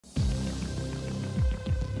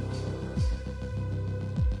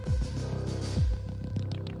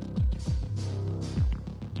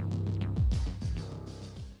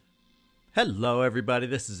Hello everybody,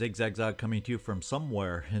 this is ZigZagZog coming to you from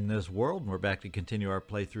somewhere in this world. We're back to continue our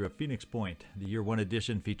playthrough of Phoenix Point, the Year 1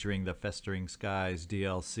 edition featuring the Festering Skies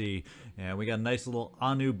DLC. And we got a nice little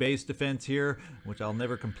Anu base defense here, which I'll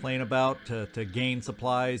never complain about, to gain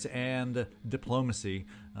supplies and diplomacy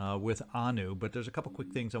with Anu. But there's a couple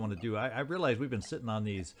quick things I want to do. I realize we've been sitting on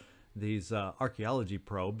these archaeology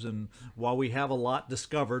probes, and while we have a lot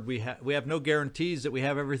discovered, we have no guarantees that we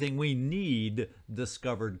have everything we need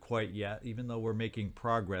discovered quite yet, even though we're making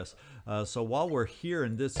progress. So while we're here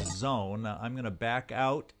in this zone, I'm going to back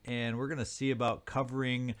out and we're going to see about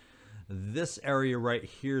covering this area right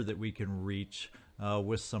here that we can reach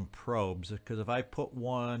with some probes. Because if I put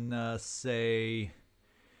one, say,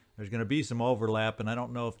 there's going to be some overlap, and I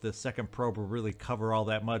don't know if the second probe will really cover all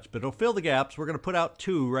that much, but it'll fill the gaps. We're going to put out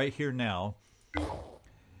two right here now.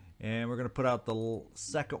 And we're going to put out the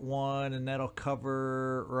second one, and that'll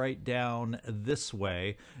cover right down this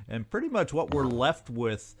way. And pretty much what we're left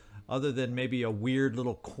with, other than maybe a weird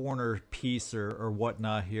little corner piece or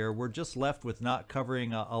whatnot here, we're just left with not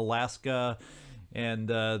covering Alaska and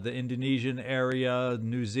the Indonesian area,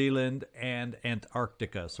 New Zealand, and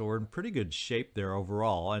Antarctica. So we're in pretty good shape there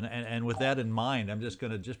overall. And with that in mind, I'm just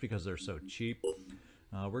going to, just because they're so cheap,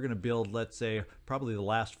 we're going to build, let's say, probably the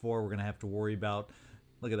last four we're going to have to worry about.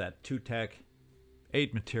 Look at that, 2 tech,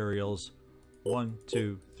 8 materials, 1,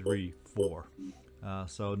 2, 3, 4.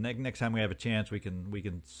 So next time we have a chance, we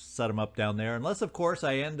can set them up down there. Unless, of course,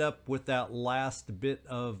 I end up with that last bit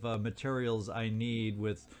of materials I need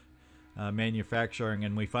with manufacturing,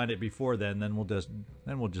 and we find it before then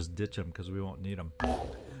we'll just ditch them because we won't need them.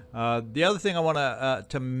 The other thing I want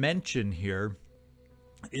to mention here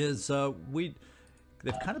is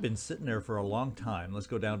they've kind of been sitting there for a long time. Let's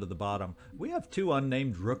go down to the bottom. We have 2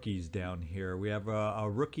 unnamed rookies down here. We have a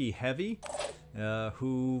rookie heavy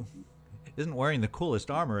who isn't wearing the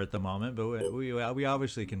coolest armor at the moment, but we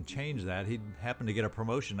obviously can change that. He happened to get a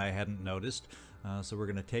promotion I hadn't noticed, so we're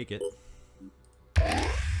going to take it.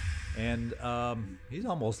 And he's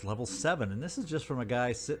almost level 7, and this is just from a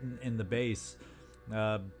guy sitting in the base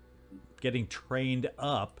getting trained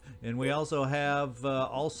up. And we also have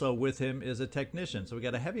also with him is a technician, so we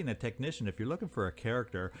got a heavy and a technician. If you're looking for a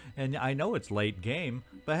character, and I know it's late game,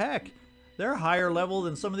 but heck, they're higher level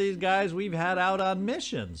than some of these guys we've had out on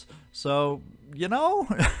missions. So, you know,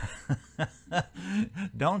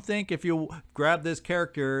 don't think if you grab this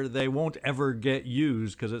character they won't ever get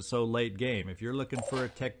used because it's so late game. If you're looking for a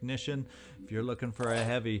technician, if you're looking for a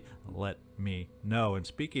heavy, let me know. And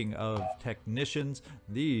speaking of technicians,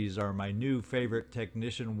 these are my new favorite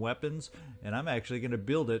technician weapons, and I'm actually going to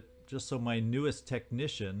build it just so my newest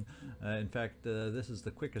technician, in fact, this is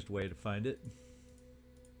the quickest way to find it.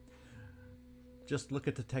 Just look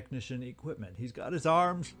at the technician equipment. He's got his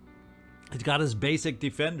arms, he's got his basic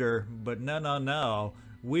defender, but no,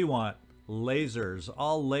 we want lasers,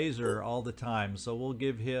 all laser all the time. So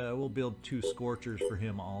we'll build 2 scorchers for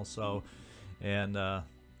him also, and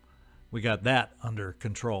we got that under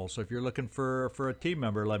control. So if you're looking for a team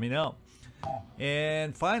member, let me know.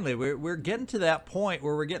 And finally, we're getting to that point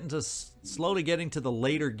where we're getting to slowly getting to the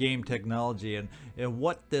later game technology and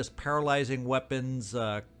what this paralyzing weapons,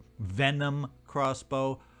 venom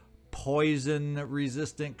crossbow, poison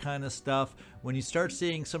resistant kind of stuff. When you start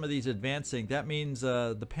seeing some of these advancing, that means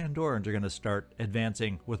the Pandorans are going to start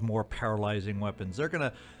advancing with more paralyzing weapons. They're going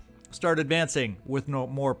to start advancing with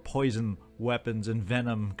more poison weapons and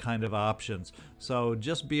venom kind of options. So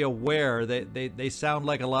just be aware, they sound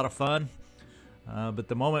like a lot of fun, but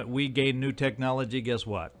the moment we gain new technology, guess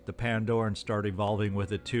what? The Pandorans start evolving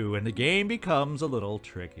with it too, and the game becomes a little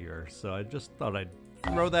trickier. So I just thought I'd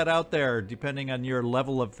throw that out there. Depending on your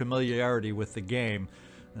level of familiarity with the game,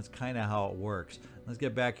 that's kind of how it works. Let's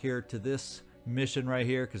get back here to this mission right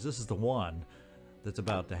here, because this is the one that's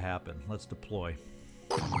about to happen. Let's deploy.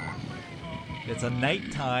 It's a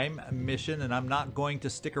nighttime mission, and I'm not going to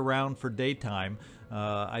stick around for daytime.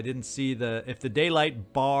 I didn't see if the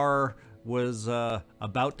daylight bar was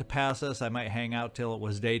about to pass us, I might hang out till it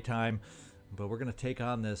was daytime. But we're going to take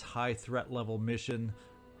on this high threat level mission.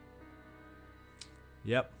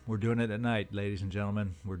 Yep, we're doing it at night, ladies and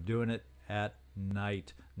gentlemen. We're doing it at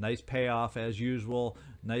night. Nice payoff as usual.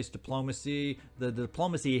 Nice diplomacy. The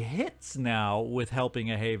diplomacy hits now with helping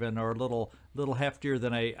a haven are a little heftier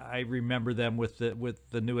than I remember them with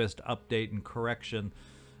the newest update and correction.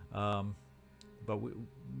 But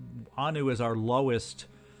Anu is our lowest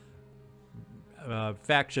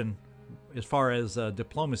faction as far as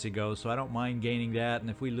diplomacy goes, so I don't mind gaining that. And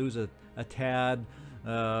if we lose a tad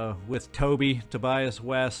with Tobias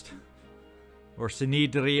West, or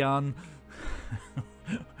Sinidrian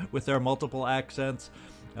with their multiple accents,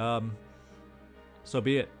 So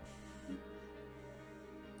be it.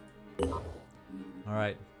 All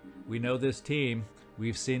right, we know this team.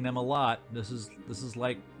 We've seen them a lot. This is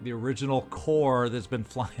like the original core that's been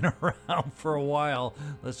flying around for a while.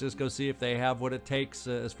 Let's just go see if they have what it takes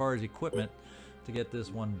as far as equipment to get this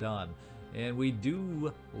one done. And we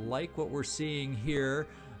do like what we're seeing here.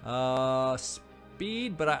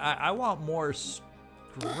 Speed, but I want more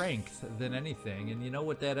strength than anything. And you know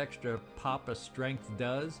what that extra pop of strength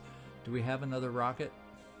does? Do we have another rocket?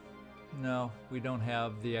 No, we don't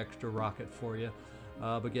have the extra rocket for you.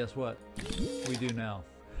 But guess what? We do now.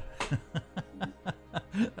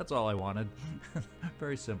 That's all I wanted.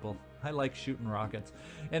 Very simple. I like shooting rockets.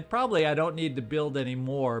 And probably I don't need to build any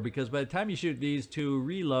more, because by the time you shoot these two,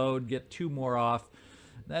 reload, get two more off,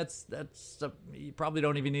 you probably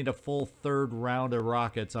don't even need a full third round of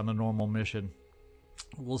rockets on a normal mission.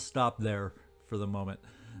 We'll stop there for the moment.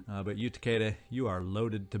 But you, Takeda, you are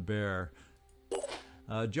loaded to bear.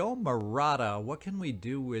 Joe Marotta, what can we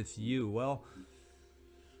do with you? Well,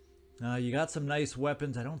 you got some nice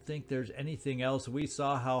weapons. I don't think there's anything else. We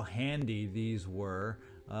saw how handy these were.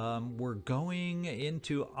 We're going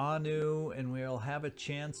into Anu, and we'll have a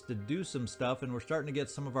chance to do some stuff, and we're starting to get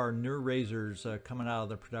some of our Razors coming out of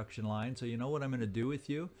the production line. So you know what I'm going to do with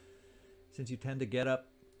you? Since you tend to get up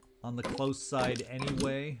on the close side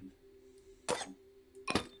anyway,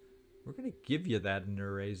 we're going to give you that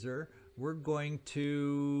Razor. We're going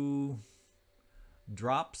to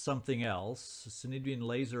drop something else. Synedrian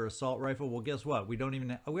laser assault rifle. Well, guess what? We don't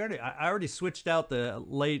even. I already switched out the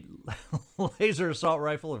laser assault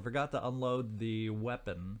rifle and forgot to unload the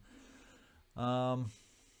weapon. And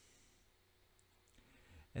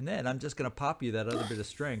then I'm just gonna pop you that other bit of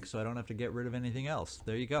strength, so I don't have to get rid of anything else.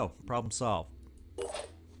 There you go. Problem solved.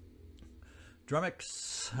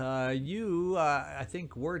 Drumax, I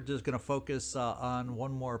think we're just gonna focus on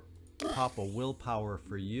one more pop of willpower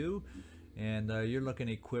for you. And you're looking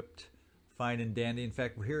equipped fine and dandy. In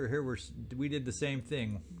fact, we did the same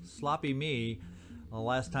thing. Sloppy me,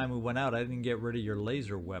 last time we went out, I didn't get rid of your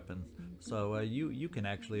laser weapon. So you can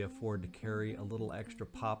actually afford to carry a little extra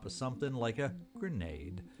pop of something like a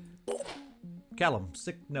grenade. Callum,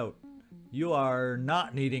 Sicknote, you are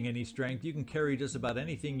not needing any strength. You can carry just about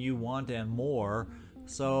anything you want and more.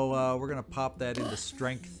 So we're gonna pop that into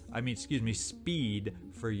speed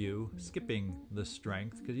for you, skipping the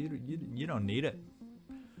strength, because you don't need it.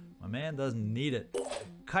 My man doesn't need it.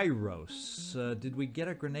 Kyros, did we get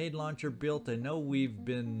a grenade launcher built? I know we've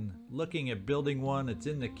been looking at building one. It's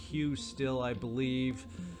in the queue still, I believe.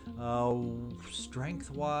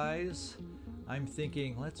 Strength-wise, I'm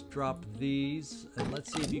thinking let's drop these and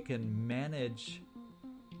let's see if you can manage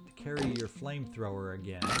to carry your flamethrower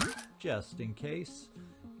again, just in case.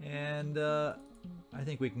 And I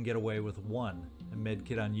think we can get away with one. A med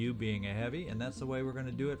kit on you being a heavy, and that's the way we're going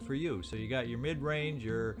to do it for you. So you got your mid-range,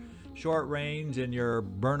 your short range, and your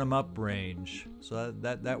burn 'em up range. So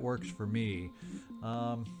that works for me.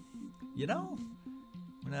 You know,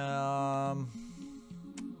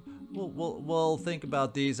 we'll think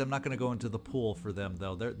about these. I'm not going to go into the pool for them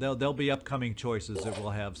though. They'll be upcoming choices that we'll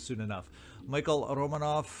have soon enough. Michael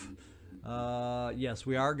Romanov. Yes,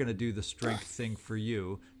 we are going to do the strength thing for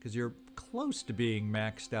you, because you're close to being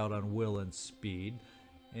maxed out on will and speed.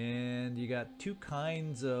 And you got two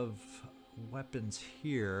kinds of weapons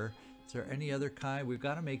here. Is there any other kind? We've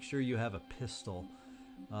got to make sure you have a pistol.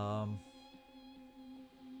 I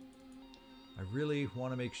really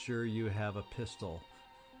want to make sure you have a pistol.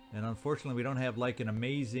 And unfortunately, we don't have like an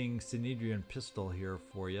amazing Synedrian pistol here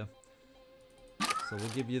for you. So we'll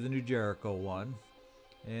give you the new Jericho one.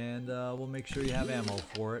 And we'll make sure you have ammo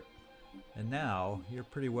for it. And now you're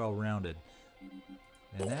pretty well rounded.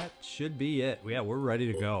 And that should be it. Yeah, we're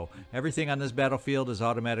ready to go. Everything on this battlefield is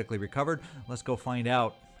automatically recovered. Let's go find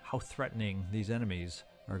out how threatening these enemies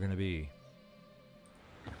are going to be.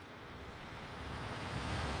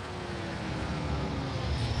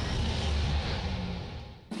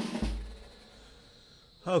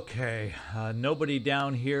 Okay, nobody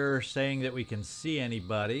down here saying that we can see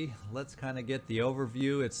anybody. Let's kind of get the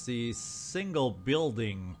overview. It's the single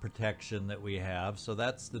building protection that we have, so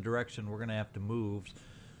that's the direction we're going to have to move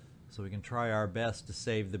so we can try our best to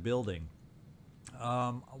save the building.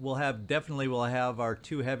 We'll have our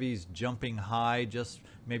two heavies jumping high, just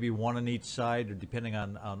maybe one on each side, or depending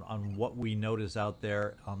on what we notice out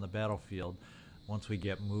there on the battlefield once we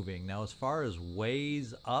get moving. Now, as far as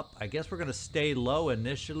ways up, I guess we're going to stay low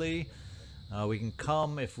initially. We can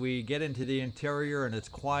come, if we get into the interior and it's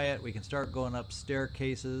quiet, we can start going up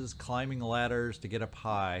staircases, climbing ladders to get up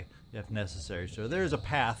high if necessary. So there's a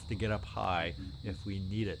path to get up high if we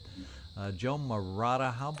need it. Joe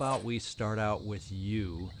Marotta, how about we start out with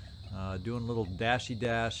you? Doing a little dashy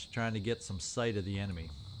dash, trying to get some sight of the enemy.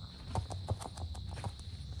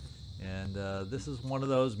 And this is one of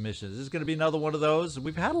those missions. This is going to be another one of those.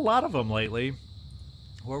 We've had a lot of them lately,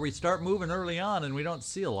 where we start moving early on and we don't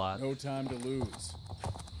see a lot. No time to lose.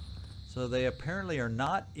 So they apparently are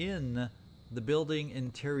not in the building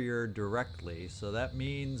interior directly. So that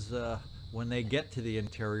means when they get to the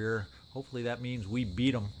interior, hopefully that means we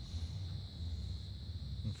beat them.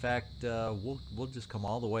 In fact, we'll just come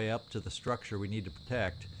all the way up to the structure we need to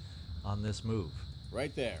protect on this move.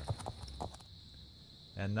 Right there.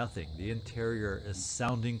 And nothing. The interior is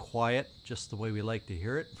sounding quiet, just the way we like to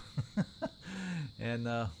hear it. And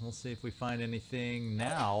we'll see if we find anything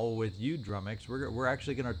now with you, Drumax. We're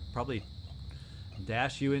actually going to probably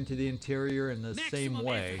dash you into the interior in the same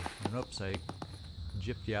way. And oops, I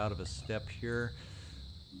gypped you out of a step here.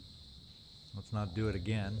 Let's not do it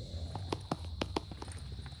again.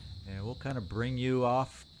 And we'll kind of bring you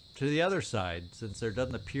off to the other side. Since there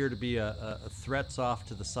doesn't appear to be a threats off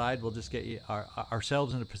to the side, we'll just get you,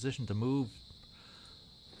 ourselves in a position to move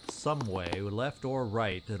some way, left or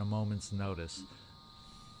right, at a moment's notice.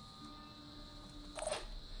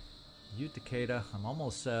 You, Takeda, I'm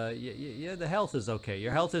almost, yeah, the health is okay.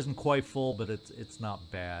 Your health isn't quite full, but it's not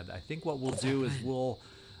bad. I think what we'll do is we'll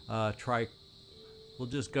we'll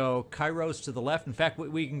just go Kyros to the left. In fact,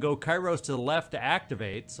 we can go Kyros to the left to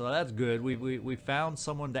activate, so that's good. We found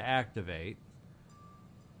someone to activate.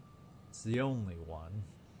 It's the only one.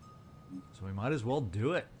 So we might as well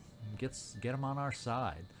do it. Get him on our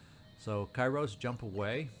side. So Kyros, jump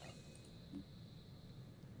away.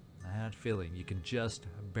 I had a feeling you can just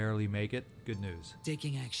barely make it. Good news.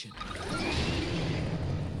 Taking action.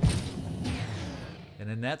 And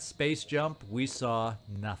in that space jump, we saw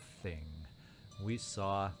nothing. We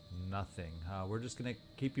saw nothing. We're just going to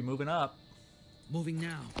keep you moving up. Moving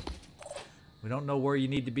now. We don't know where you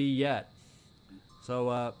need to be yet.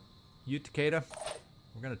 So, you, Takeda,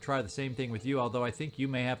 we're going to try the same thing with you, although I think you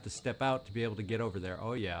may have to step out to be able to get over there.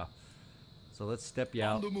 Oh, yeah. So let's step you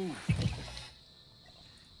out. On the move.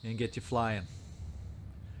 And get you flying.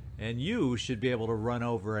 And you should be able to run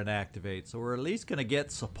over and activate. So we're at least going to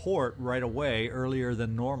get support right away, earlier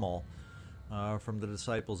than normal, from the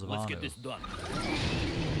Disciples of Anu. Let's get this done.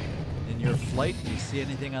 In your flight, do you see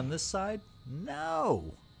anything on this side?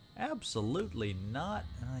 No! Absolutely not.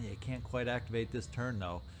 Oh, you can't quite activate this turn,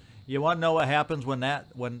 though. You want to know what happens when that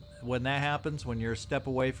happens? When you're a step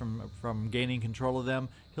away from gaining control of them,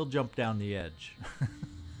 he'll jump down the edge.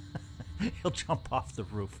 He'll jump off the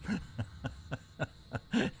roof.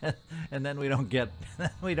 And then we don't get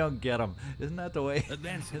him. Isn't that the way?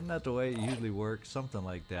 Isn't that the way it usually works? Something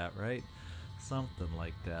like that, right? Something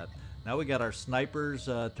like that. Now we got our snipers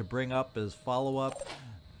to bring up as follow-up.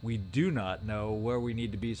 We do not know where we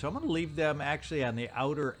need to be, so I'm going to leave them actually on the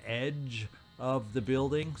outer edge of the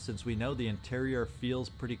building, since we know the interior feels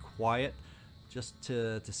pretty quiet, just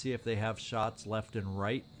to see if they have shots left and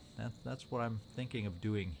right. That's what I'm thinking of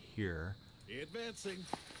doing here. Advancing.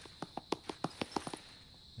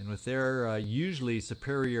 And with their usually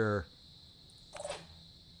superior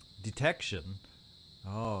detection,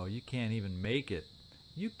 oh, you can't even make it.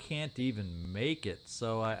 You can't even make it.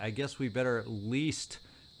 So I guess we better at least,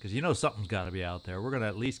 because you know something's got to be out there, we're going to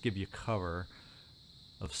at least give you cover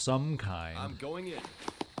of some kind. I'm going in.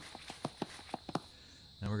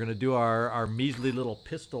 And we're going to do our measly little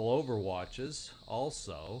pistol overwatches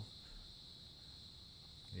also.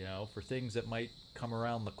 You know, for things that might come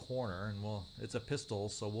around the corner. And it's a pistol,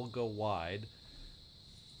 so we'll go wide.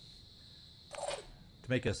 To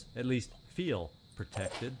make us at least feel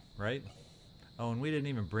protected, right? Oh, and we didn't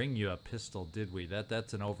even bring you a pistol, did we?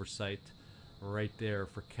 That's an oversight right there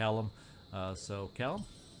for Callum. So, Callum,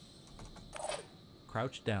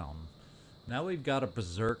 crouch down. Now we've got a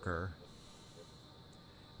berserker.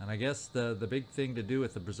 And I guess the big thing to do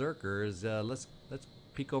with the berserker is let's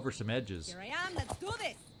peek over some edges. Here I am, let's do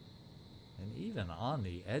this! And even on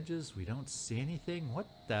the edges, we don't see anything? What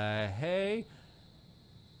the hey?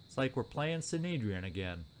 It's like we're playing Synedrian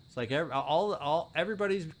again. It's like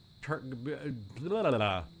everybody's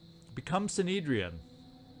become Synedrian.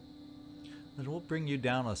 And we'll bring you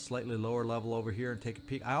down a slightly lower level over here and take a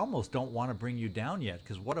peek. I almost don't want to bring you down yet,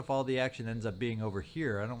 because what if all the action ends up being over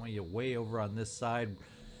here? I don't want you way over on this side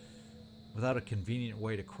without a convenient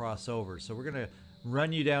way to cross over. So we're going to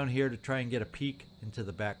run you down here to try and get a peek into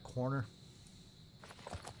the back corner.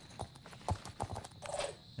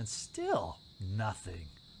 And still nothing.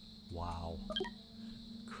 Wow.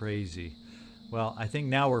 Crazy. Well, I think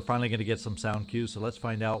now we're finally going to get some sound cues, so let's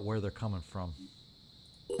find out where they're coming from.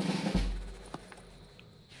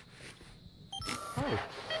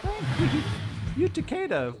 You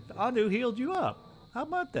Takeda, Anu healed you up. How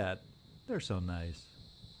about that? They're so nice.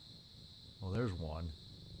 Well, there's one.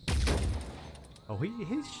 Oh,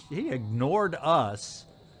 he ignored us.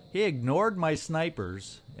 He ignored my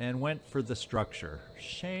snipers and went for the structure.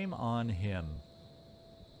 Shame on him.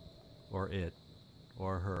 Or it.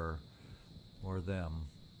 Or her. Or them.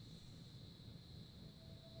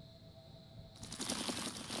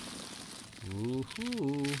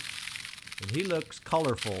 Woohoo. And he looks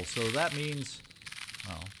colorful, so that means,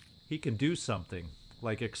 well, he can do something.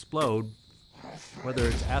 Like explode. Whether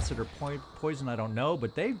it's acid or poison, I don't know,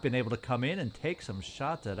 but they've been able to come in and take some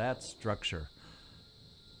shots at that structure.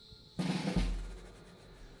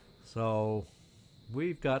 So,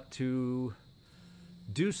 we've got to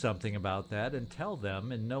do something about that and tell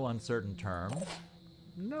them in no uncertain terms,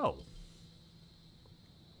 no.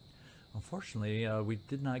 Unfortunately, we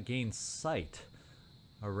did not gain sight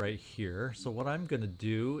right here. So what I'm going to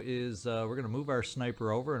do is we're going to move our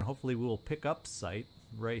sniper over and hopefully we will pick up sight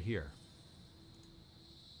right here.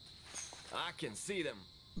 I can see them.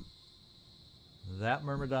 That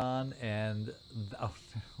Myrmidon and...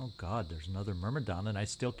 oh god, there's another Myrmidon and I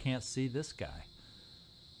still can't see this guy.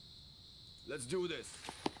 Let's do this.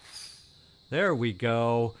 There we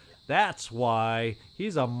go. That's why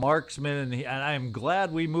he's a marksman, and I'm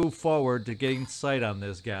glad we moved forward to getting sight on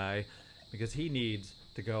this guy, because he needs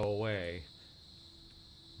to go away.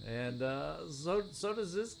 And so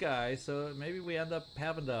does this guy, so maybe we end up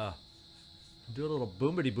having to do a little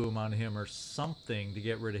boomity boom on him or something to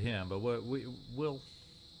get rid of him, but we'll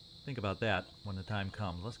think about that when the time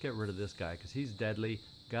comes. Let's get rid of this guy, because he's deadly,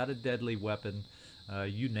 got a deadly weapon,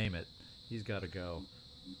 you name it, he's got to go.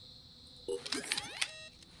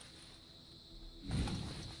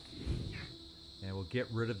 And we'll get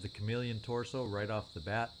rid of the chameleon torso right off the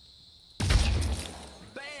bat. Bam!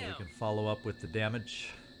 So we can follow up with the damage.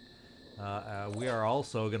 We are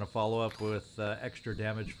also going to follow up with extra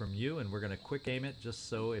damage from you, and we're going to quick aim it just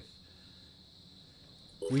so if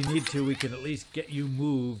we need to, we can at least get you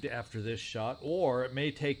moved after this shot. Or it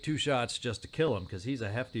may take 2 shots just to kill him, because he's a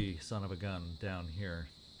hefty son of a gun down here.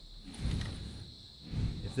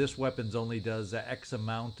 If this weapons only does X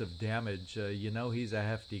amount of damage, you know he's a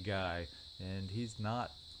hefty guy. And he's not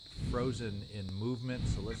frozen in movement,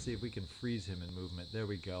 so let's see if we can freeze him in movement. There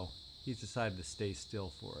we go. He's decided to stay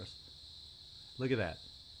still for us. Look at that.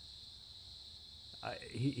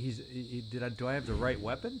 Do I have the right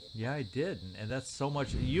weapon? Yeah, I did. And that's so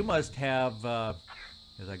much. You must have,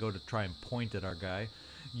 as I go to try and point at our guy,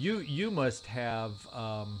 you must have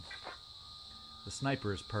the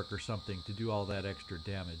sniper's perk or something to do all that extra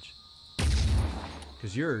damage.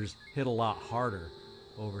 Because yours hit a lot harder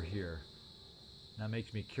over here. That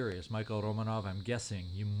makes me curious. Michael Romanov, I'm guessing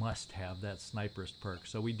you must have that sniper's perk.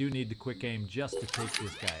 So we do need to quick aim just to take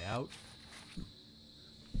this guy out.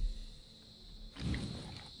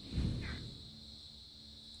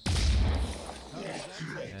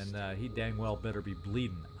 And he dang well better be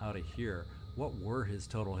bleeding out of here. What were his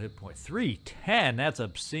total hit points? 310! That's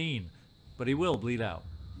obscene. But he will bleed out.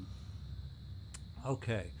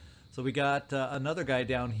 Okay. So we got another guy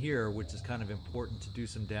down here, which is kind of important to do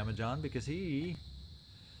some damage on, because he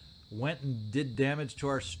went and did damage to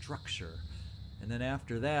our structure. And then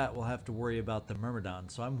after that, we'll have to worry about the Myrmidon.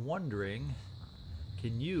 So I'm wondering,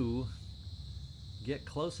 can you get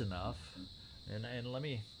close enough? And let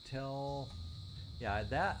me tell... Yeah,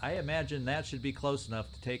 that I imagine that should be close enough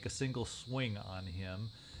to take a single swing on him.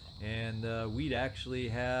 And we'd actually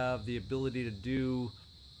have the ability to do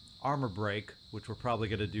armor break, which we're probably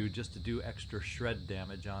going to do just to do extra shred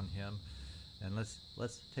damage on him. And let's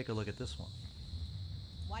take a look at this one.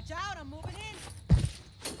 Watch out, I'm moving in.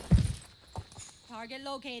 Target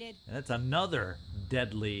located. And that's another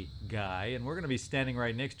deadly guy, and we're going to be standing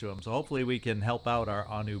right next to him, so hopefully we can help out our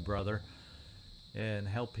Anu brother and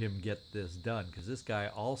help him get this done, because this guy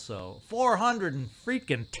also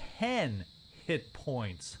 410 hit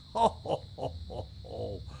points. Oh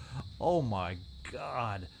my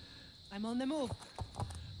god. I'm on the move.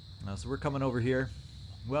 So we're coming over here.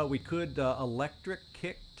 Well, we could electric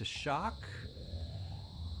kick to shock.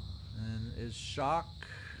 And is shock...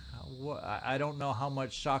 I don't know how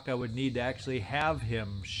much shock I would need to actually have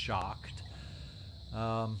him shocked.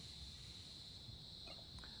 I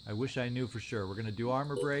wish I knew for sure. We're going to do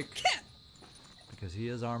armor break because he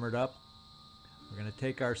is armored up. We're going to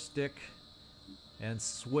take our stick and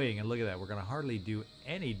swing. And look at that. We're going to hardly do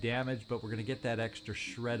any damage, but we're going to get that extra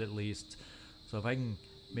shred at least. So if I can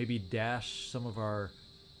maybe dash some of our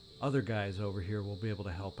other guys over here, we'll be able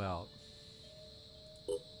to help out.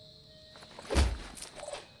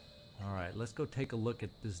 Alright, let's go take a look at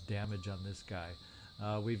this damage on this guy.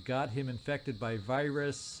 We've got him infected by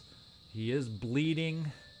virus. He is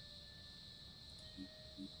bleeding.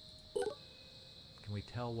 Can we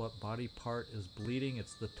tell what body part is bleeding?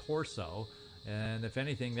 It's the torso. And if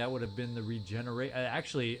anything, that would have been the regenerate.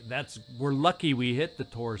 Actually, we're lucky we hit the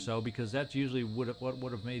torso, because that's usually what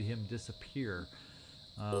would have made him disappear.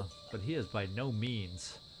 But he is by no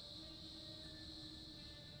means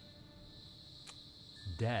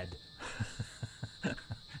dead.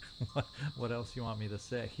 What else you want me to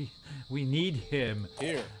say? We need him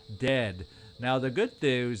Here. dead. Now the good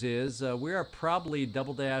news is we are probably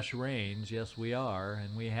double dash range. Yes, we are,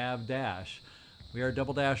 and we have dash. We are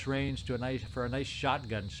double dash range for a nice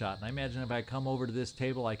shotgun shot. And I imagine if I come over to this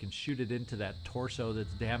table, I can shoot it into that torso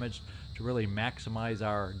that's damaged to really maximize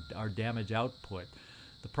our damage output.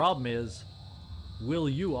 The problem is, will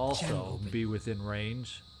you also be within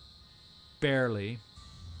range? Barely.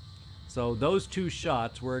 So those two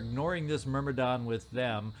shots, we're ignoring this Myrmidon with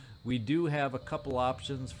them. We do have a couple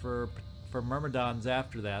options for Myrmidons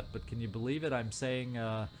after that, but can you believe it? I'm saying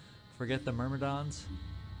forget the Myrmidons.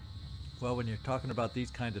 Well, when you're talking about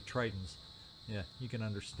these kind of Tritons, yeah, you can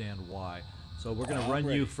understand why. So we're going to run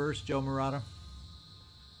you first, Joe Marotta.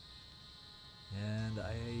 And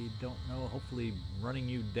I don't know, hopefully running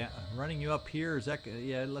you up here, is that,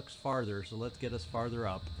 yeah, it looks farther, so let's get us farther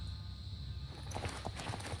up.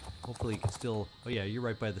 Hopefully you can still, oh yeah, you're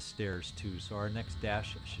right by the stairs too, so our next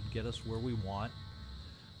dash should get us where we want.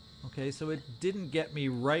 Okay, so it didn't get me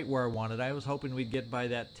right where I wanted. I was hoping we'd get by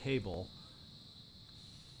that table.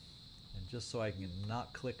 And just so I can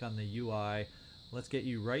not click on the UI, let's get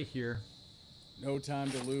you right here. No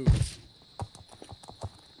time to lose.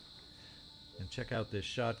 And check out this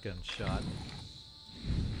shotgun shot,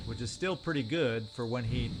 which is still pretty good for when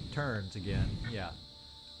he turns again. Yeah.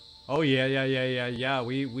 Oh yeah.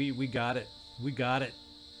 We got it. We got it.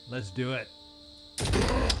 Let's do it.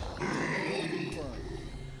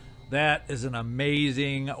 That is an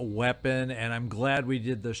amazing weapon, and I'm glad we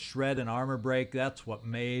did the shred and armor break. That's what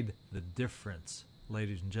made the difference,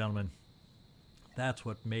 ladies and gentlemen. That's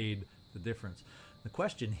what made the difference. The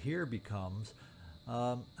question here becomes,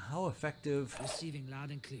 how effective? Receiving loud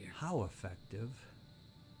and clear. How effective?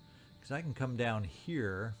 Because I can come down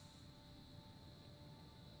here.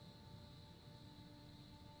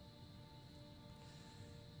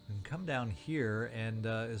 And come down here, and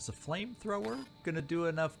is the flamethrower going to do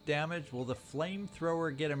enough damage? Will the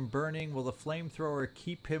flamethrower get him burning? Will the flamethrower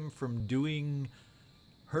keep him from doing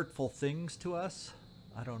hurtful things to us?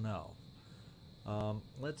 I don't know.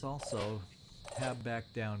 Let's also tab back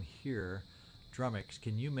down here. Drumax,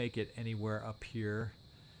 can you make it anywhere up here?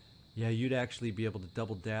 Yeah, you'd actually be able to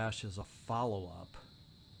double dash as a follow-up.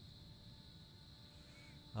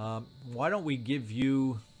 Why don't we give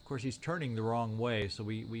you... Of course, he's turning the wrong way, so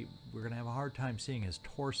we're going to have a hard time seeing his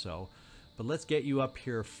torso. But let's get you up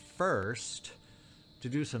here first to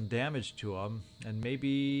do some damage to him. And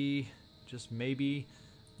maybe, just maybe,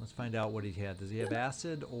 let's find out what he had. Does he have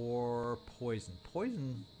acid or poison?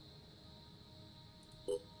 Poison,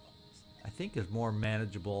 I think, is more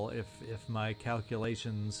manageable if my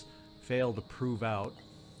calculations fail to prove out.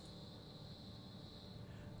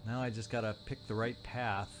 Now I just got to pick the right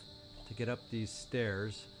path to get up these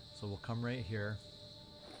stairs. So we'll come right here.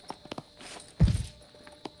 And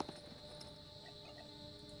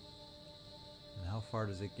how far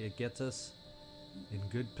does it gets us in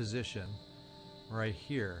good position right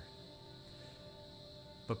here.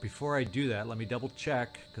 But before I do that, let me double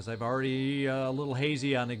check, because I've already a little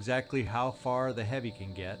hazy on exactly how far the heavy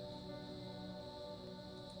can get.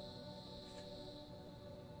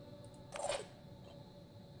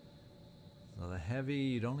 So the heavy,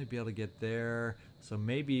 you'd only be able to get there. So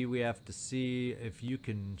maybe we have to see if you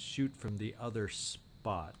can shoot from the other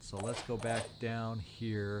spot. So let's go back down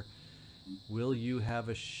here. Will you have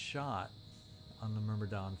a shot on the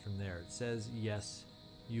Myrmidon from there? It says yes,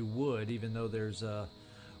 you would, even though there's a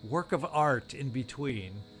work of art in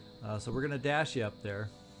between. So we're going to dash you up there.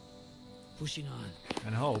 Pushing on.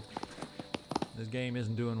 And hope this game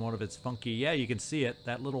isn't doing one of its funky... Yeah, you can see it,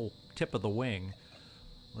 that little tip of the wing.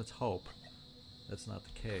 Let's hope that's not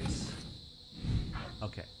the case.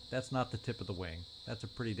 Okay, that's not the tip of the wing. That's a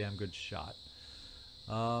pretty damn good shot.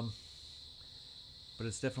 But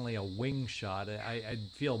it's definitely a wing shot. I'd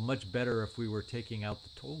feel much better if we were taking out the...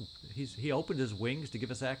 Oh, he opened his wings to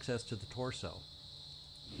give us access to the torso.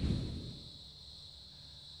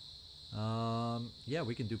 Yeah,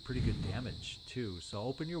 we can do pretty good damage too. So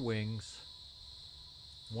open your wings.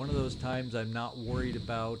 One of those times I'm not worried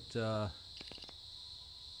about... Well,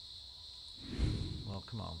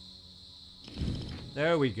 come on.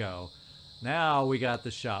 There we go. Now we got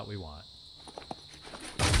the shot we want.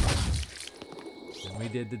 And we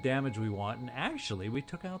did the damage we want, and actually we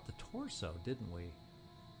took out the torso, didn't we?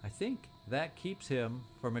 I think that keeps him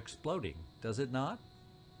from exploding, does it not?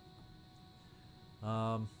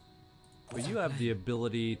 Well, you have the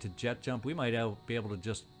ability to jet jump. We might be able to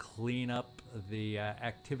just clean up the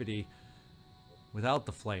activity without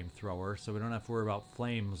the flamethrower, so we don't have to worry about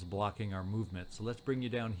flames blocking our movement. So let's bring you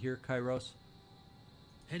down here, Kyros.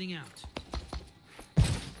 Heading out.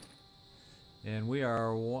 And we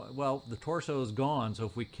are, well, the torso is gone, so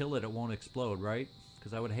if we kill it, it won't explode, right?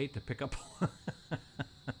 Because I would hate to pick up...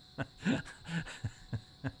 I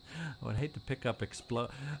would hate to pick up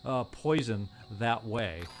poison that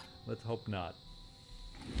way. Let's hope not.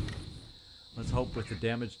 Let's hope with the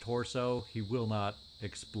damaged torso, he will not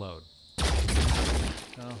explode.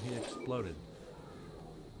 Oh, he exploded.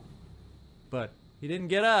 But he didn't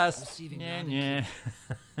get us. Nah.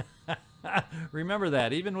 Remember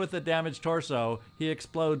that. Even with the damaged torso, he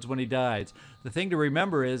explodes when he dies. The thing to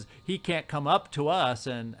remember is he can't come up to us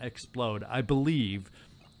and explode, I believe,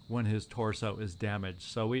 when his torso is damaged.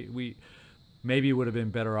 So we maybe would have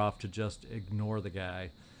been better off to just ignore the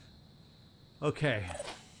guy. Okay.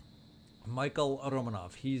 Michael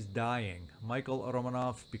Romanov, he's dying. Michael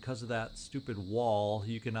Romanov, because of that stupid wall,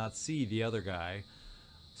 you cannot see the other guy.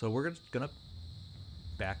 So we're just gonna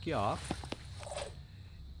back you off.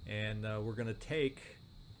 And we're gonna take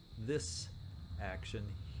this action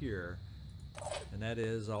here. And that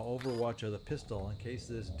is Overwatch of the pistol in case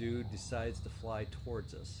this dude decides to fly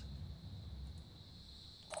towards us.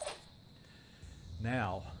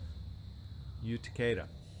 Now, you Takeda.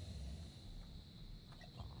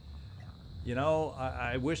 You know,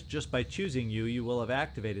 I wish just by choosing you, you will have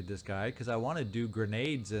activated this guy, because I want to do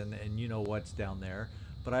grenades and you know what's down there.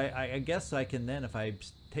 But I guess I can then, if I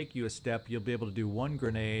take you a step, you'll be able to do one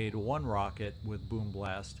grenade, one rocket with Boom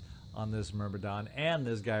Blast on this Myrmidon, and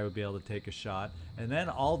this guy would be able to take a shot. And then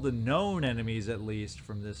all the known enemies, at least,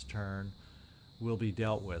 from this turn will be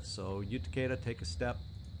dealt with. So you Takeda, take a step,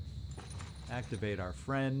 activate our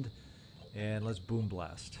friend, and let's Boom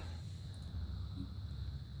Blast.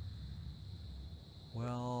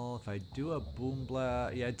 Well, if I do a Boom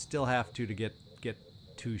Blast, yeah, I'd still have to get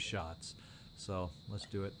 2 shots. So let's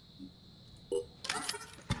do it.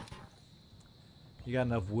 You got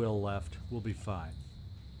enough will left. We'll be fine,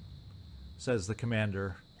 says the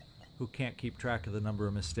commander, who can't keep track of the number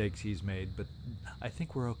of mistakes he's made, but I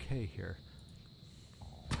think we're okay here.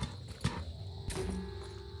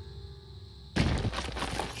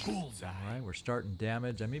 Alright, we're starting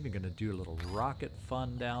damage. I'm even going to do a little rocket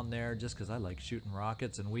fun down there just because I like shooting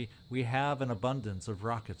rockets, and we have an abundance of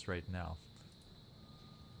rockets right now.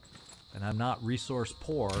 And I'm not resource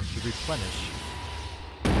poor to replenish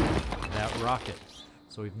that rocket.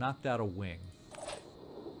 So we've knocked out a wing.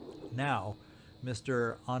 Now,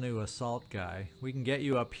 Mr. Anu Assault guy, we can get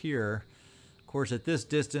you up here. Of course, at this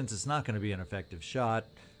distance, it's not going to be an effective shot,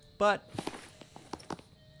 but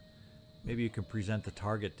maybe you can present the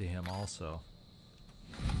target to him also.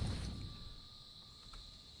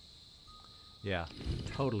 Yeah,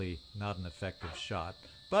 totally not an effective shot,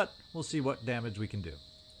 but we'll see what damage we can do.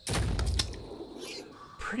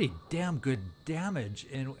 Pretty damn good damage,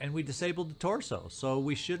 and we disabled the torso, so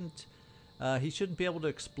we shouldn't he shouldn't be able to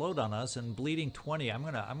explode on us. And bleeding 20, I'm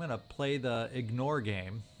gonna play the ignore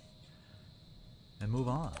game and move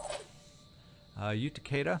on. You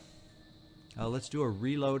Takeda, let's do a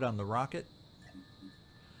reload on the rocket.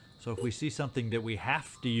 So if we see something that we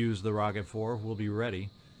have to use the rocket for, we'll be ready,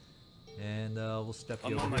 and we'll step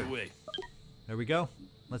you over. I'm on my way. There we go.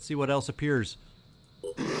 Let's see what else appears.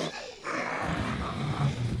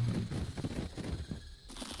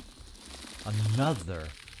 Another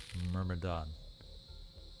Myrmidon.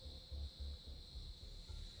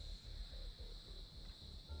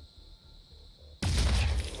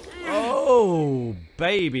 Oh,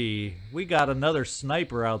 baby. We got another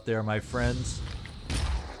sniper out there, my friends.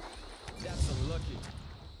 That's unlucky.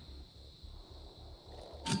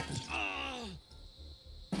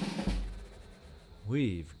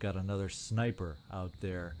 We've got another sniper out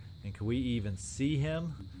there. And can we even see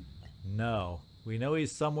him? No. We know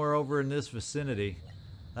he's somewhere over in this vicinity.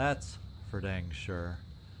 That's for dang sure.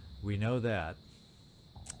 We know that.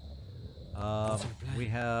 We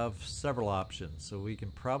have several options, so we can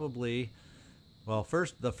probably... Well,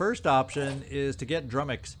 the first option is to get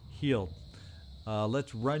Drumax healed.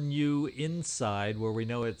 Let's run you inside where we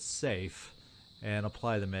know it's safe and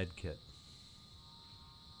apply the med kit.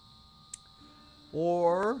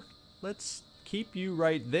 Or let's keep you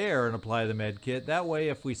right there and apply the med kit. That way,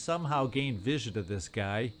 if we somehow gain vision of this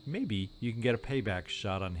guy, maybe you can get a payback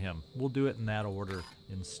shot on him. We'll do it in that order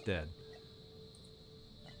instead.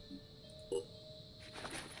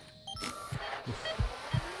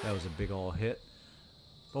 That was a big ol' hit.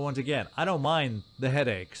 But once again, I don't mind the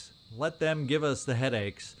headaches. Let them give us the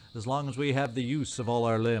headaches as long as we have the use of all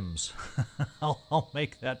our limbs. I'll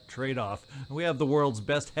make that trade-off. We have the world's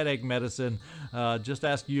best headache medicine. Just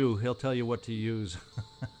ask you. He'll tell you what to use.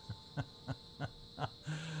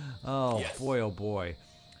 Oh, yes. Boy, oh boy.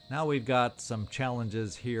 Now we've got some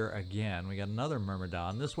challenges here again. We got another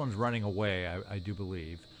Myrmidon. This one's running away, I do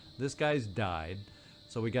believe. This guy's died.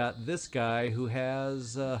 So we got this guy who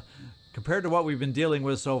has, compared to what we've been dealing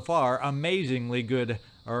with so far, amazingly good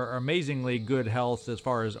health as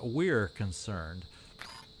far as we're concerned.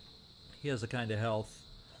 He has the kind of health.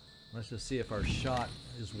 Let's just see if our shot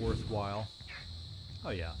is worthwhile. Oh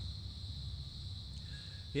yeah.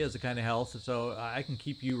 He has the kind of health, so I can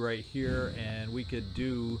keep you right here, and we could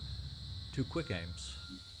do 2 quick aims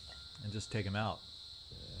and just take him out.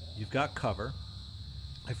 You've got cover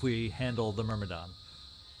if we handle the Myrmidon.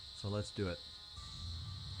 So let's do it.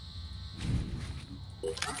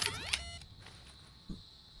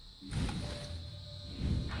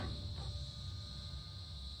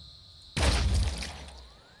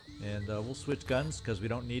 And we'll switch guns because we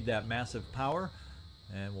don't need that massive power.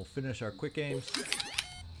 And we'll finish our quick aims.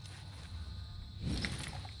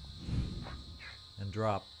 And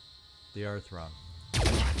drop the Arthron. That's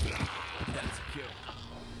a kill.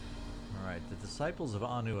 Alright, the Disciples of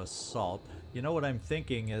Anu assault. You know what I'm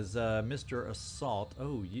thinking is, Mr. Assault.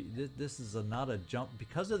 Oh, this is not a jump.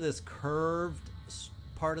 Because of this curved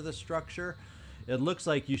part of the structure, it looks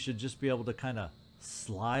like you should just be able to kind of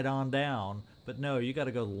slide on down. But no, you got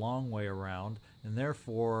to go the long way around. And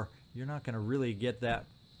therefore, you're not going to really get that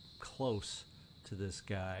close to this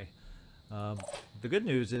guy. The good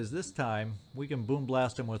news is this time we can boom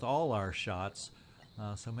blast him with all our shots,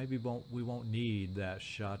 so maybe we won't need that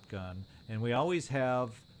shotgun. And we always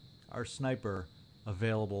have our sniper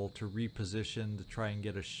available to reposition to try and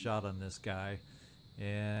get a shot on this guy,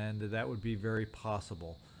 and that would be very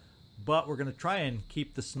possible. But we're going to try and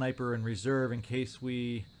keep the sniper in reserve in case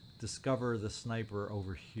we discover the sniper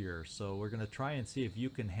over here. So we're going to try and see if you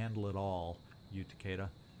can handle it all, you Takeda.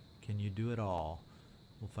 Can you do it all?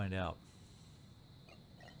 We'll find out.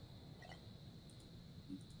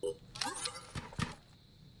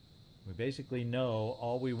 We basically know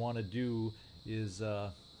all we want to do is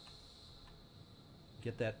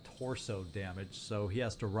get that torso damage, so he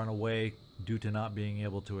has to run away due to not being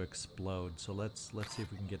able to explode. So let's see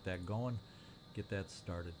if we can get that going, get that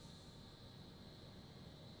started.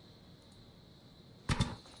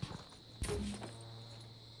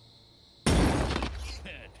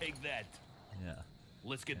 Take that. Yeah.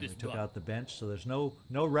 Let's get this we took done. out the bench, so there's no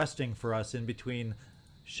resting for us in between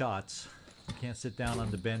shots. We can't sit down on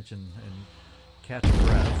the bench and catch a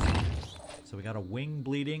breath. So we got a wing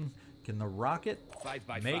bleeding. Can the rocket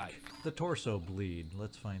make the torso bleed?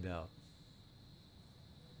 Let's find out.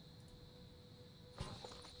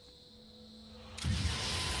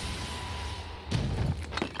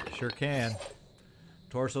 Sure can.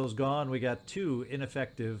 Torso's gone. We got 2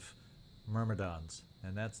 ineffective Myrmidons,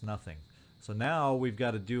 and that's nothing. So now we've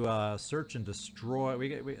got to do a search and destroy.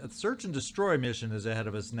 A search and destroy mission is ahead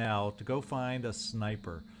of us now to go find a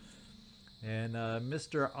sniper. And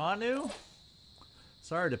Mr. Anu,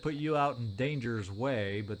 sorry to put you out in danger's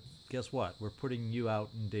way, but guess what? We're putting you out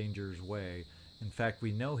in danger's way. In fact,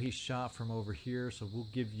 we know he shot from over here, so we'll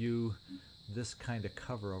give you this kind of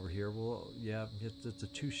cover over here. Well, yeah, it's a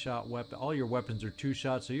 2-shot weapon. All your weapons are 2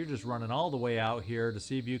 shots, so you're just running all the way out here to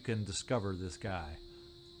see if you can discover this guy.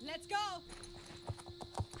 Let's go!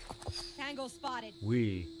 Tango spotted.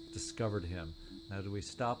 We discovered him. Now, do we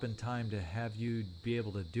stop in time to have you be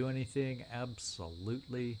able to do anything?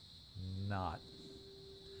 Absolutely not.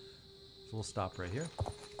 So we'll stop right here.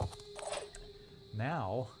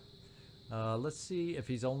 Now, let's see if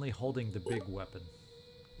he's only holding the big weapon.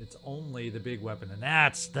 It's only the big weapon, and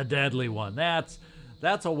that's the deadly one. That's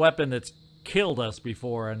a weapon that's killed us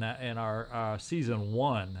before in our season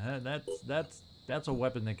 1. That's a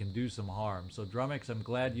weapon that can do some harm. So Drumax, I'm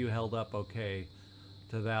glad you held up okay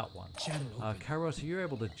to that one. Kyros, are you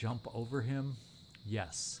able to jump over him?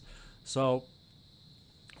 Yes. So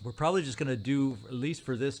we're probably just going to do, at least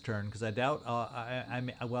for this turn, because I doubt, I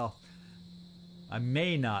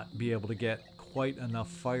may not be able to get quite enough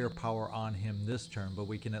firepower on him this turn, but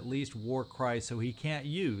we can at least war cry so he can't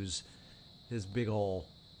use his big ol'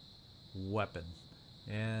 weapon.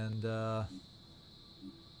 And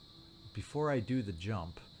before I do the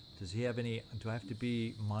jump, does he have any, do I have to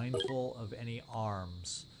be mindful of any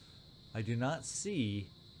arms? I do not see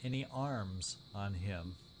any arms on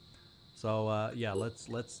him. So yeah, let's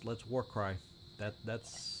war cry.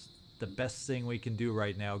 That's the best thing we can do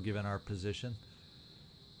right now given our position.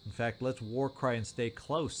 In fact, let's Warcry and stay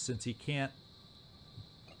close since he can't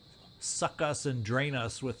suck us and drain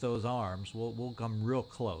us with those arms. We'll come real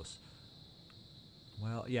close.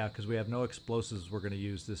 Well, yeah, because we have no explosives we're going to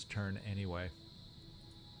use this turn anyway.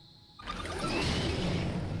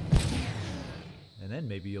 And then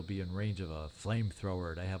maybe you'll be in range of a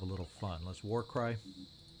flamethrower to have a little fun. Let's Warcry.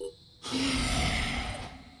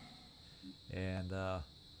 And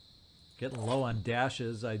getting low on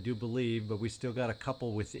dashes, I do believe, but we still got a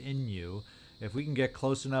couple within you. If we can get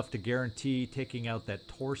close enough to guarantee taking out that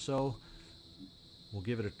torso, we'll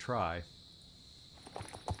give it a try.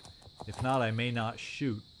 If not, I may not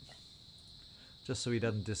shoot, just so he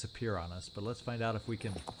doesn't disappear on us. But let's find out if we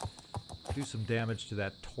can do some damage to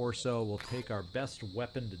that torso. We'll take our best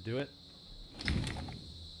weapon to do it.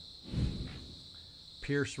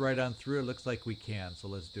 Pierce right on through. It looks like we can, so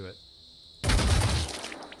let's do it.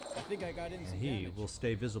 I think I got in some And he damage. will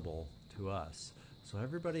stay visible to us. So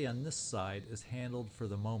everybody on this side is handled for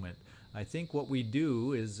the moment. I think what we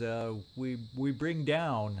do is we bring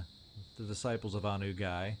down the Disciples of Anu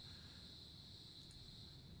guy.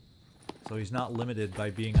 So he's not limited by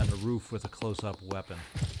being on the roof with a close-up weapon.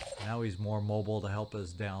 Now he's more mobile to help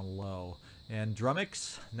us down low. And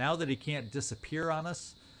Drumax, now that he can't disappear on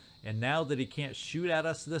us, and now that he can't shoot at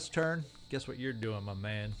us this turn, guess what you're doing, my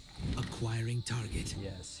man? Acquiring target.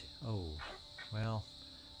 Yes. Oh, well,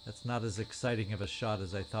 that's not as exciting of a shot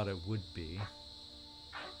as I thought it would be.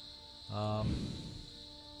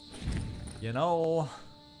 You know,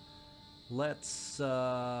 let's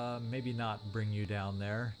maybe not bring you down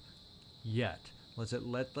there yet.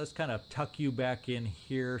 Let's kind of tuck you back in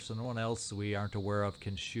here so no one else we aren't aware of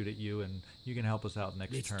can shoot at you, and you can help us out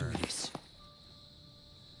next Let's turn. do this.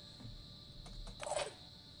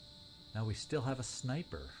 Now we still have a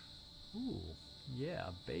sniper. Ooh, yeah,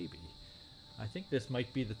 baby. I think this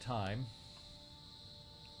might be the time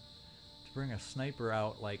to bring a sniper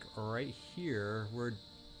out, like right here. We're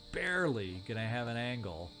barely gonna have an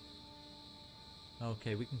angle.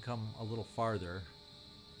 Okay, we can come a little farther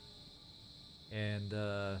and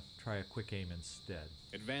try a quick aim instead.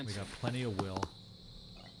 Advance. We got plenty of will.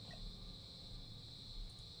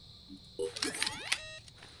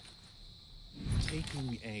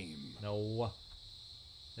 Taking aim. No.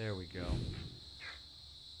 There we go.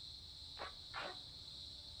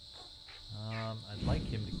 I'd like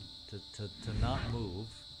him to not move.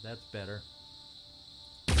 That's better.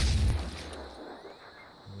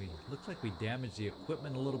 Looks like we damaged the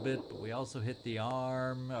equipment a little bit, but we also hit the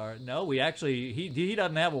arm. No, we actually, he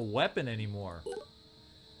doesn't have a weapon anymore.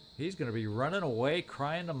 He's gonna be running away,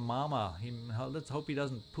 crying to mama. Let's hope he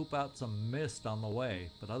doesn't poop out some mist on the way.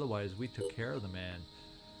 But otherwise, we took care of the man.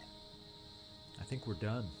 I think we're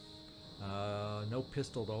done. No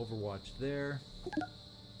pistol to overwatch there.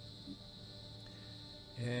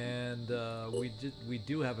 And we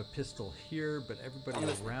do have a pistol here, but everybody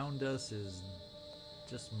around us is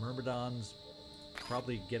just Myrmidons,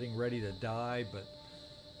 probably getting ready to die, but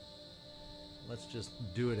let's just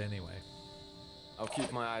do it anyway. I'll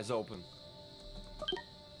keep my eyes open.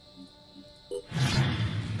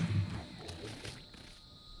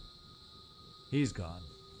 He's gone.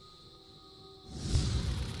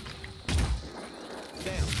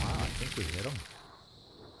 Damn. Wow, I think we hit him.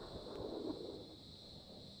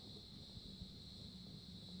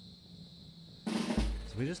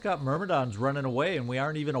 So we just got Myrmidons running away, and we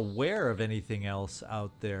aren't even aware of anything else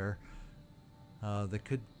out there that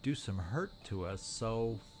could do some hurt to us,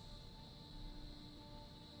 so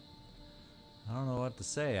I don't know what to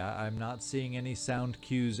say. I'm not seeing any sound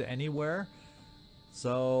cues anywhere,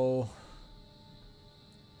 so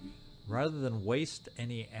rather than waste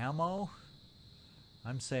any ammo,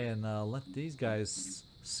 I'm saying let these guys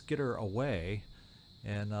skitter away,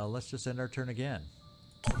 and let's just end our turn again.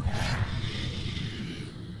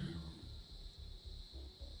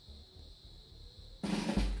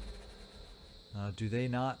 Do they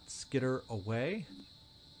not skitter away?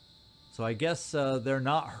 So I guess they're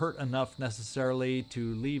not hurt enough necessarily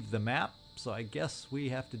to leave the map, so I guess we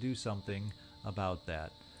have to do something about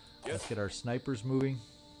that. Yes. Let's get our snipers moving,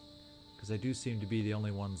 because they do seem to be the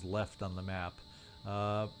only ones left on the map.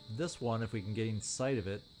 This one, if we can gain sight of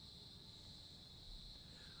it,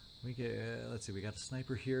 we get, let's see, we got a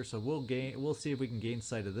sniper here, so we'll see if we can gain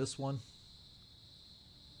sight of this one.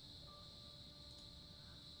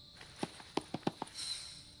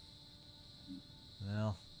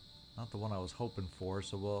 Well, not the one I was hoping for,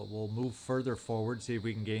 so we'll move further forward, see if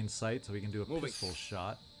we can gain sight so we can do a pistol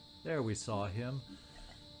shot. There, we saw him.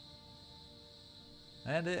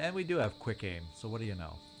 And we do have quick aim, so what do you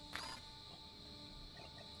know?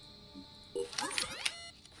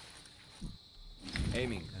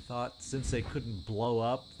 Aiming. I thought since they couldn't blow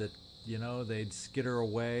up that, you know, they'd skitter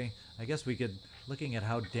away. I guess we could, looking at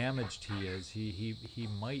how damaged he is, he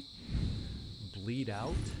might bleed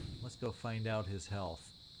out. Let's go find out his health.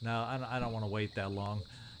 No, I don't want to wait that long.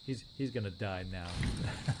 He's gonna die now.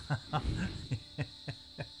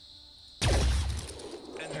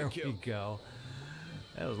 There we go.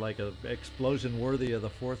 That was like an explosion worthy of the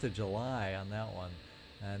 4th of July on that one.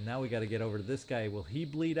 And now we got to get over to this guy. Will he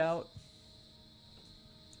bleed out?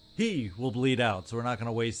 He will bleed out, so we're not going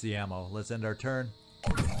to waste the ammo. Let's end our turn.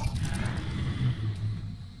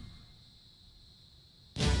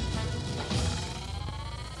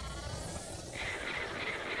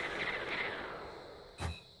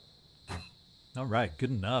 All right,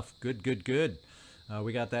 good enough. Good, good, good.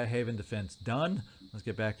 We got that Haven defense done. Let's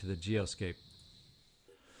get back to the geoscape.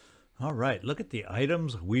 All right, look at the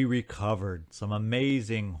items we recovered. Some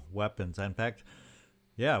amazing weapons. In fact,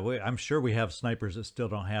 yeah, I'm sure we have snipers that still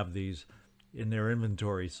don't have these in their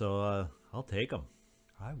inventory, so I'll take them.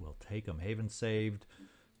 I will take them. Haven saved.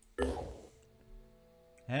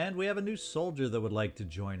 And we have a new soldier that would like to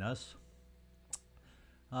join us.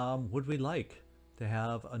 Would we like to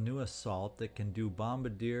have a new assault that can do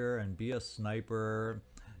bombardier and be a sniper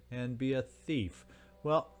and be a thief?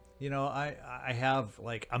 Well, you know, I have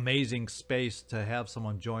like amazing space to have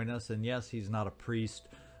someone join us, and yes, he's not a priest,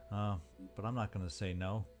 but I'm not going to say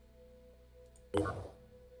no.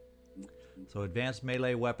 So advanced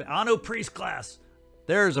melee weapon, Anu priest class.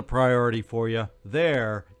 There's a priority for you.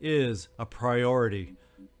 There is a priority.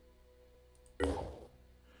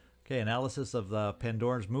 Okay, analysis of the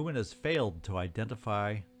Pandorans' movement has failed to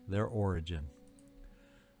identify their origin.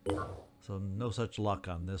 So no such luck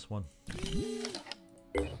on this one.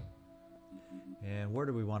 And where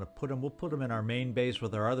do we want to put them? We'll put them in our main base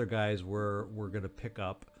with our other guys we're going to pick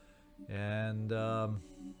up. And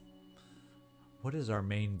what is our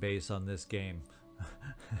main base on this game?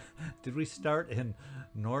 Did we start in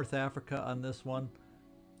North Africa on this one?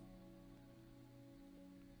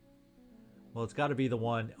 Well, it's got to be the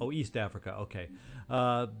one. Oh, East Africa. Okay.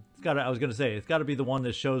 I was going to say, it's got to be the one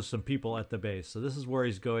that shows some people at the base. So this is where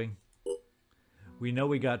he's going. We know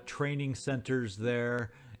we got training centers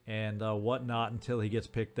there and whatnot until he gets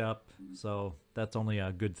picked up. So that's only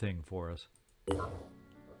a good thing for us. All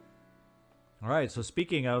right. So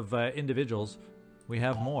speaking of individuals, we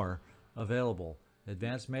have more available.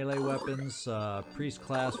 Advanced melee weapons, priest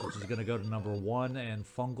class, which is going to go to number 1, and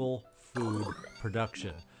fungal food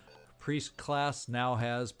production. Priest class now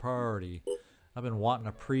has priority. I've been wanting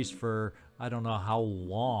a priest for I don't know how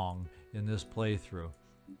long in this playthrough.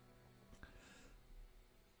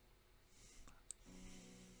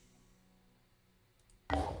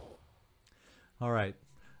 All right,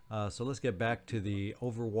 so let's get back to the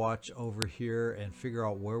Overwatch over here and figure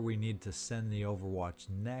out where we need to send the Overwatch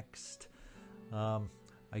next.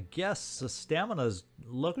 I guess the stamina's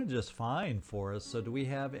looking just fine for us. So do we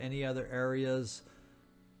have any other areas?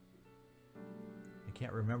 I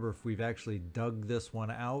can't remember if we've actually dug this one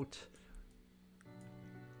out.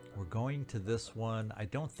 We're going to this one. I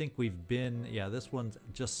don't think we've been. Yeah, this one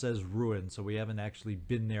just says ruin, so we haven't actually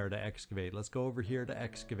been there to excavate. Let's go over here to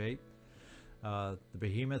excavate. The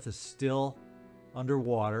behemoth is still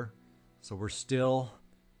underwater, so we're still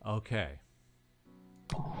okay.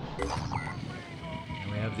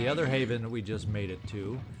 And we have the other haven that we just made it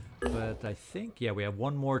to, but I think, yeah, we have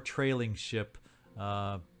one more trailing ship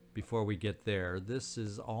before we get there. This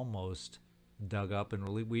is almost dug up, and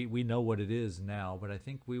we know what it is now, but I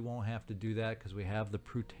think we won't have to do that because we have the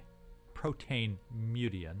protein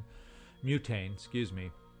mutane, excuse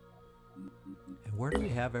me. And where do we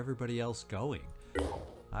have everybody else going?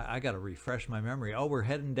 I gotta refresh my memory. Oh, we're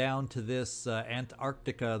heading down to this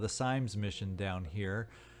Antarctica, the Symes mission down here.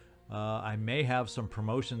 I may have some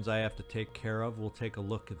promotions I have to take care of. We'll take a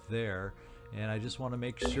look at there, and I just want to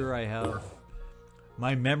make sure I have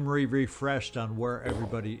my memory refreshed on where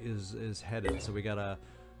everybody is headed. So we gotta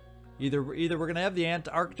either we're gonna have the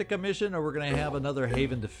Antarctica mission or we're gonna have another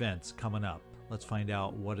Haven defense coming up. Let's find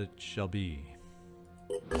out what it shall be.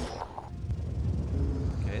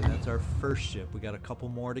 Okay, that's our first ship. We got a couple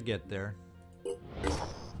more to get there.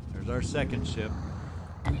 There's our second ship.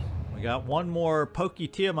 We got one more Pokey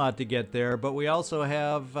Tiamat to get there, but we also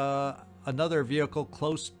have another vehicle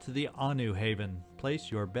close to the Anu Haven.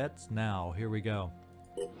 Place your bets now. Here we go.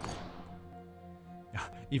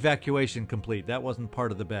 Evacuation complete. That wasn't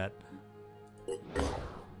part of the bet.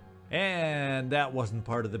 And that wasn't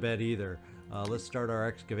part of the bet either. Let's start our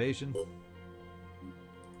excavation.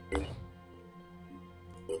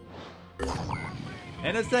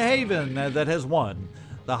 And it's the Haven that has won.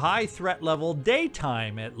 The high threat level,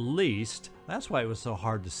 daytime at least. That's why it was so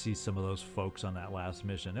hard to see some of those folks on that last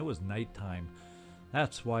mission. It was nighttime.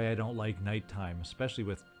 That's why I don't like nighttime, especially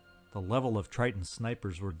with the level of Triton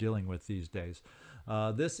snipers we're dealing with these days.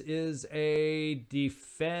 This is a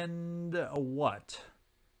defend what?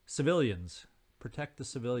 Civilians. Protect the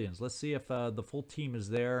civilians. Let's see if the full team is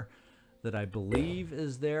there that I believe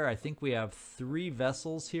is there. I think we have 3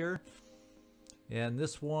 vessels here. And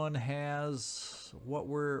this one has what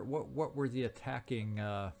were the attacking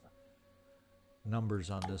numbers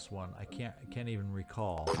on this one? I can't even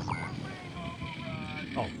recall.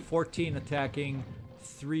 Oh, 14 attacking,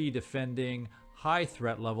 3 defending, high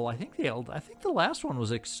threat level. I think the last one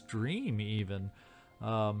was extreme even.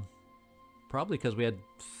 Probably because we had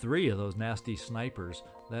 3 of those nasty snipers.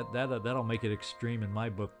 That'll make it extreme in my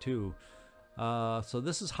book too. So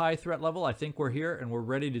this is high threat level. I think we're here and we're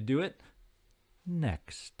ready to do it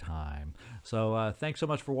next time. So thanks so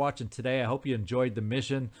much for watching today. I hope you enjoyed the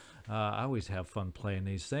mission. I always have fun playing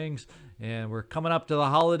these things, and we're coming up to the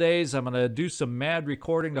holidays. I'm gonna do some mad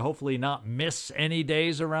recording to hopefully not miss any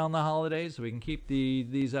days around the holidays so we can keep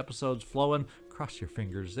these episodes flowing. Cross your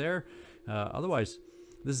fingers there. Otherwise,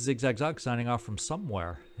 this is ZigZagZog signing off from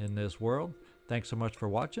somewhere in this world. Thanks so much for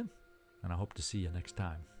watching, and I hope to see you next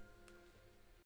time.